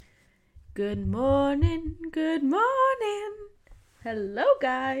Good morning, good morning. Hello,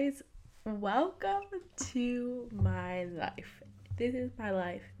 guys. Welcome to my life. This is my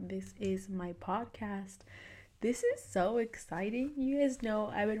life. This is my podcast. This is so exciting. You guys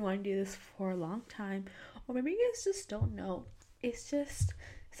know I've been wanting to do this for a long time, or maybe you guys just don't know. It's just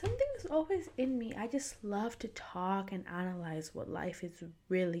something's always in me. I just love to talk and analyze what life is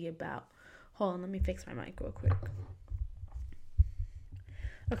really about. Hold on, let me fix my mic real quick.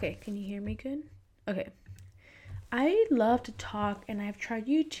 Okay, can you hear me good? Okay. I love to talk, and I've tried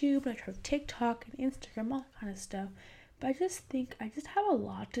YouTube, and I've tried TikTok and Instagram, all that kind of stuff. But I just think I just have a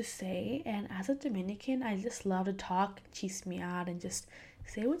lot to say, and as a Dominican, I just love to talk, cheese me out, and just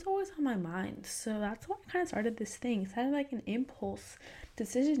say what's always on my mind. So that's why I kind of started this thing. It's kind of like an impulse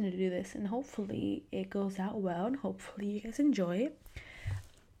decision to do this, and hopefully it goes out well, and hopefully you guys enjoy it.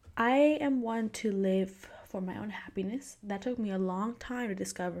 I am one to live for my own happiness. That took me a long time to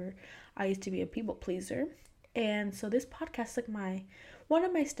discover. I used to be a people pleaser. And so this podcast is like one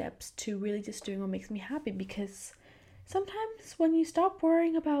of my steps to really just doing what makes me happy, because sometimes when you stop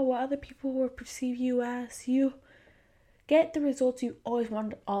worrying about what other people will perceive you as, you get the results you always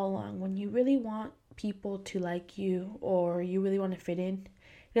wanted all along. When you really want people to like you, or you really want to fit in,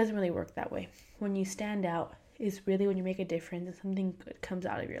 it doesn't really work that way. When you stand out is really when you make a difference and something good comes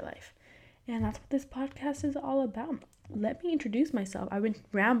out of your life. And that's what this podcast is all about. Let me introduce myself. I've been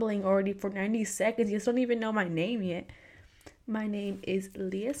rambling already for 90 seconds. You just don't even know my name yet. My name is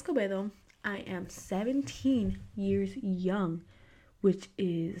Leah Escobedo. I am 17 years young, which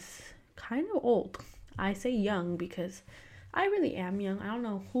is kind of old. I say young because I really am young. I don't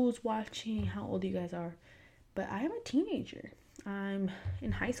know who's watching, how old you guys are, but I am a teenager. I'm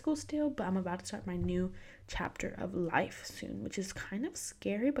in high school still, but I'm about to start my new chapter of life soon, which is kind of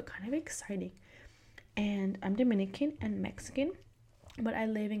scary but kind of exciting. And I'm Dominican and Mexican, but I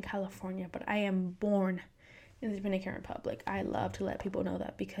live in California, but I am born in the Dominican Republic. I love to let people know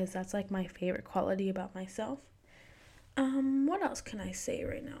that because that's like my favorite quality about myself. What else can I say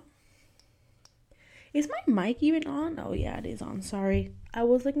right now? Is my mic even on? Oh yeah, it is on. Sorry. I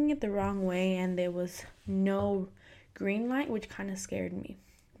was looking at the wrong way and there was no green light, which kind of scared me.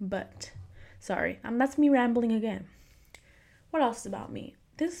 But sorry, that's me rambling again. What else is about me?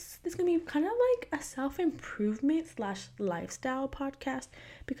 This is gonna be kind of like a self-improvement / lifestyle podcast,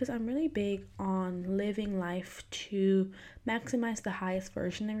 because I'm really big on living life to maximize the highest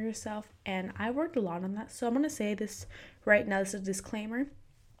version of yourself, and I worked a lot on that. So I'm gonna say this right now. This is a disclaimer.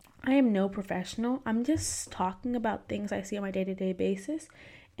 I am no professional. I'm just talking about things I see on my day-to-day basis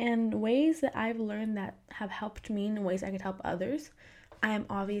and ways that I've learned that have helped me in ways I could help others. I am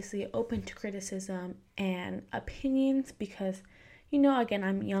obviously open to criticism and opinions because, again,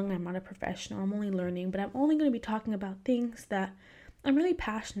 I'm young, I'm not a professional, I'm only learning, but I'm only going to be talking about things that I'm really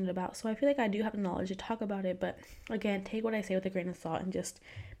passionate about. So I feel like I do have the knowledge to talk about it, but again, take what I say with a grain of salt and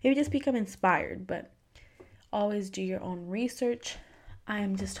maybe just become inspired, but always do your own research. I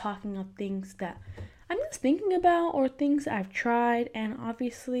am just talking of things that I'm just thinking about or things I've tried, and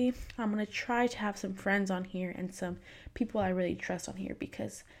obviously I'm going to try to have some friends on here and some people I really trust on here,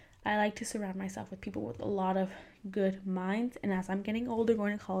 because I like to surround myself with people with a lot of good minds. And as I'm getting older,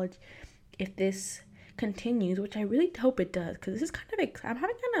 going to college, if this continues, which I really hope it does, because this is I'm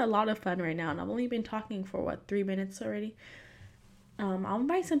having kind of a lot of fun right now, and I've only been talking for 3 minutes already. I'll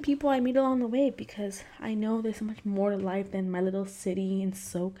invite some people I meet along the way, because I know there's so much more to life than my little city in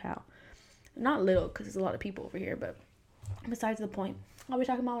SoCal. Not little, because there's a lot of people over here, but besides the point, I'll be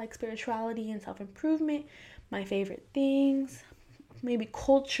talking about like spirituality and self-improvement, my favorite things, maybe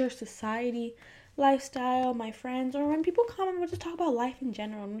culture, society, lifestyle, my friends, or when people come and we'll just talk about life in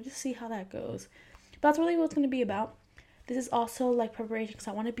general and we'll just see how that goes. But that's really what it's going to be about. This is also like preparation, because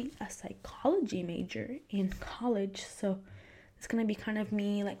I want to be a psychology major in college, so it's going to be kind of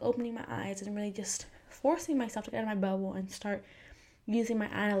me like opening my eyes and really just forcing myself to get out of my bubble and start using my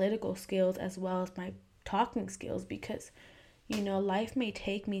analytical skills as well as my talking skills, because life may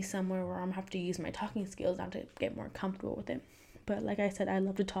take me somewhere where I'm going to have to use my talking skills now to get more comfortable with it. But like I said, I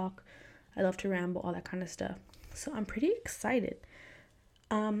love to talk, I love to ramble, all that kind of stuff. So I'm pretty excited.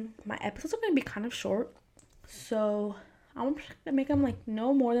 My episodes are going to be kind of short, so I'm going to make them like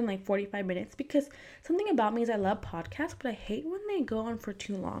no more than like 45 minutes, because something about me is I love podcasts, but I hate when they go on for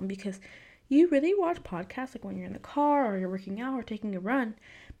too long, because you really watch podcasts like when you're in the car or you're working out or taking a run.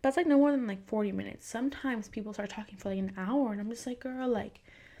 That's like no more than like 40 minutes. Sometimes people start talking for like an hour and I'm just like, girl, like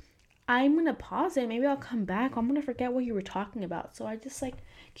I'm going to pause it. Maybe I'll come back. I'm going to forget what you were talking about. So I just like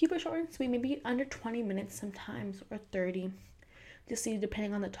keep it short and sweet, maybe under 20 minutes sometimes, or 30. Just see,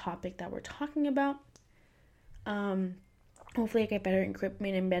 depending on the topic that we're talking about. Hopefully I get better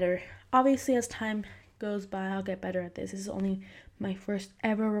equipment and better. Obviously, as time goes by, I'll get better at this. This is only my first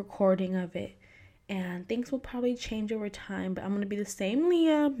ever recording of it. And things will probably change over time, but I'm going to be the same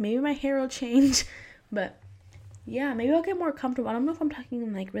Leah. Maybe my hair will change. But yeah, maybe I'll get more comfortable. I don't know if I'm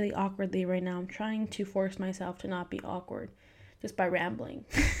talking like really awkwardly right now. I'm trying to force myself to not be awkward just by rambling.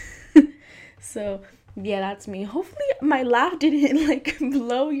 So yeah, that's me. Hopefully my laugh didn't like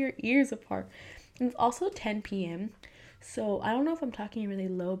blow your ears apart. And it's also 10 p.m. So I don't know if I'm talking really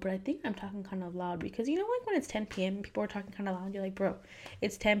low, but I think I'm talking kind of loud because you know, like when it's 10 p.m. people are talking kind of loud. You're like, bro,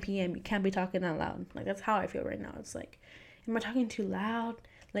 it's 10 p.m. You can't be talking that loud. Like that's how I feel right now. It's like, am I talking too loud?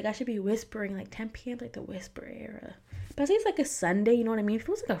 Like I should be whispering. Like 10 p.m. like the whisper era. But I say it's like a Sunday. You know what I mean? If it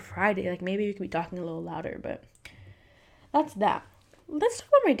was like a Friday, like maybe we could be talking a little louder. But that's that. Let's talk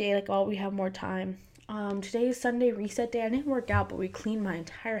about my day. Like while we have more time. Today is Sunday reset day. I didn't work out, but we cleaned my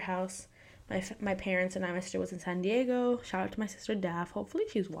entire house. My parents and my sister was in San Diego. Shout out to my sister Daph. Hopefully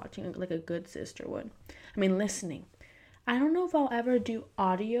she's watching like a good sister would. I mean, listening. I don't know if I'll ever do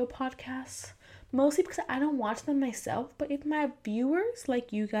audio podcasts. Mostly because I don't watch them myself. But if my viewers,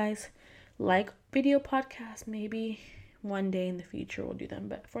 like you guys, like video podcasts, maybe one day in the future we'll do them.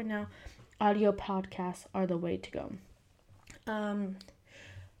 But for now, audio podcasts are the way to go.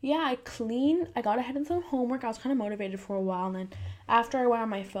 Yeah, I cleaned. I got ahead in some homework. I was kind of motivated for a while. And then after I went on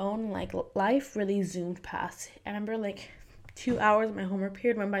my phone, like, life really zoomed past. I remember, like, 2 hours of my homework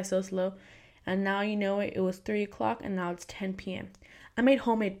period went by so slow. And now, you know it was 3 o'clock, and now it's 10 p.m. I made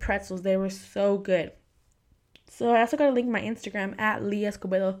homemade pretzels. They were so good. So I also got to link my Instagram, at Leah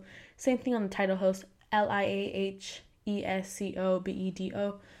Escobedo. Same thing on the title host,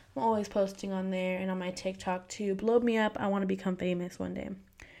 LIAHESCOBEDO. I'm always posting on there and on my TikTok, too. Blow me up. I want to become famous one day.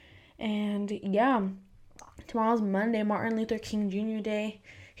 And yeah, tomorrow's Monday, Martin Luther King Jr. Day.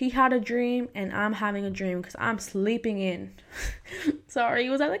 He had a dream and I'm having a dream because I'm sleeping in. Sorry,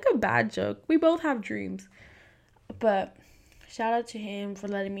 was that like a bad joke? We both have dreams. But shout out to him for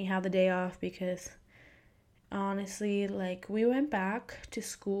letting me have the day off because honestly, like we went back to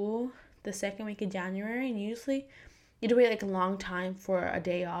school the second week of January and usually you'd wait like a long time for a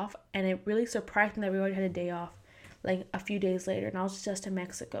day off and it really surprised me that we already had a day off. Like a few days later, and I was just in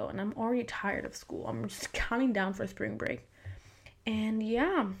Mexico, and I'm already tired of school. I'm just counting down for spring break. And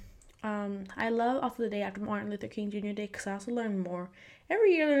yeah, I love also the day after Martin Luther King Jr. Day because I also learn more.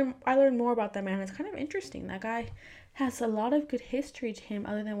 Every year I learn more about that man. It's kind of interesting. That guy has a lot of good history to him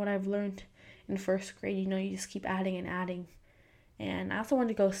other than what I've learned in first grade. You know, you just keep adding and adding. And I also wanted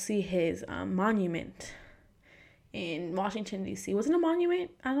to go see his monument in Washington, D.C. Was it a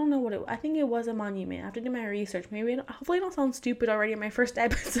monument? I don't know what it was. I think it was a monument. I have to do my research. Hopefully I don't sound stupid already in my first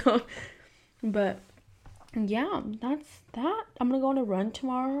episode. But yeah, that's that. I'm going to go on a run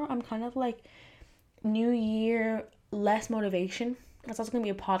tomorrow. I'm kind of like New Year, less motivation. That's also going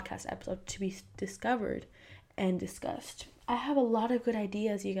to be a podcast episode to be discovered and discussed. I have a lot of good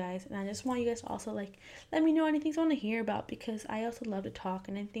ideas, you guys. And I just want you guys to also like let me know anything you want to hear about because I also love to talk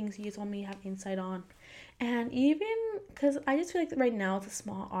and any things you guys want me to have insight on. And even because I just feel like right now it's a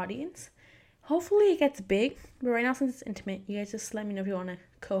small audience. Hopefully it gets big. But right now since it's intimate, you guys just let me know if you want to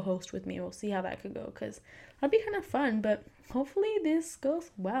co-host with me. We'll see how that could go because that'll be kind of fun. But hopefully this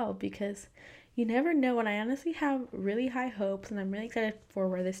goes well because you never know. And I honestly have really high hopes and I'm really excited for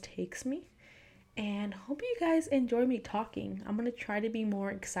where this takes me. And hope you guys enjoy me talking. I'm going to try to be more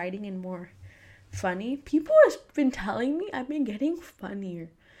exciting and more funny. People have been telling me I've been getting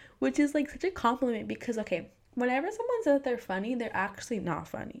funnier, which is like such a compliment because, okay, whenever someone says that they're funny, they're actually not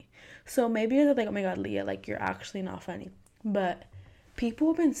funny. So maybe they're like, oh my God, Leah, like you're actually not funny. But people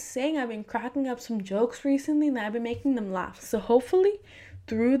have been saying I've been cracking up some jokes recently and I've been making them laugh. So hopefully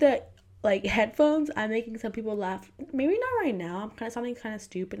through the like headphones, I'm making some people laugh. Maybe not right now. I'm kind of sounding kind of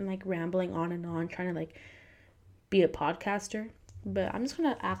stupid and like rambling on and on, trying to like be a podcaster. But I'm just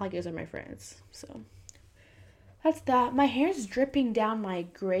gonna act like you guys are my friends. So that's that. My hair is dripping down my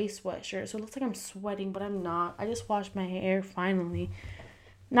gray sweatshirt, so it looks like I'm sweating, but I'm not. I just washed my hair finally.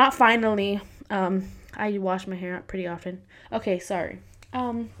 Not finally. I wash my hair pretty often. Okay, sorry.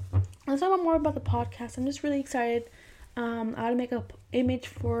 Let's talk about more about the podcast. I'm just really excited. I gotta make a image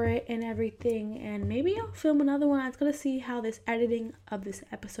for it and everything, and maybe I'll film another one. I was gonna see how this editing of this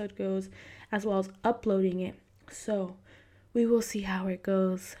episode goes, as well as uploading it. So we will see how it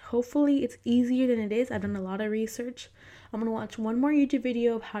goes. Hopefully it's easier than it is. I've done a lot of research. I'm gonna watch one more YouTube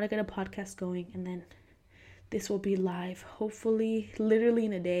video of how to get a podcast going, and then this will be live. Hopefully, literally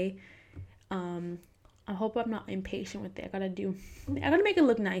in a day. I hope I'm not impatient with it. I gotta make it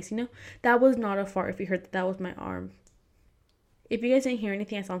look nice. You know, that was not a fart. If you heard that was my arm. If you guys didn't hear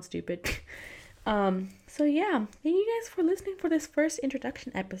anything, I sound stupid. So yeah, thank you guys for listening for this first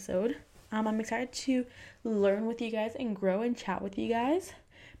introduction episode. I'm excited to learn with you guys and grow and chat with you guys.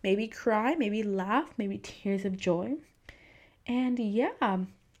 Maybe cry, maybe laugh, maybe tears of joy. And yeah,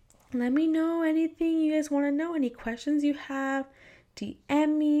 let me know anything you guys want to know, any questions you have.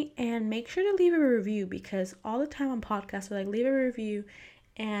 DM me and make sure to leave a review, because all the time on podcasts they're like, leave a review.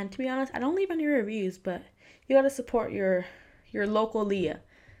 And to be honest, I don't leave any reviews, but you gotta support your local Leah.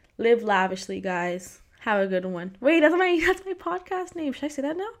 Live lavishly, guys. Have a good one. Wait, that's my podcast name. Should I say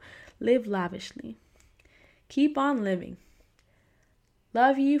that now? Live lavishly. Keep on living.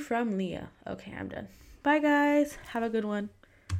 Love you from Leah. Okay, I'm done. Bye, guys. Have a good one.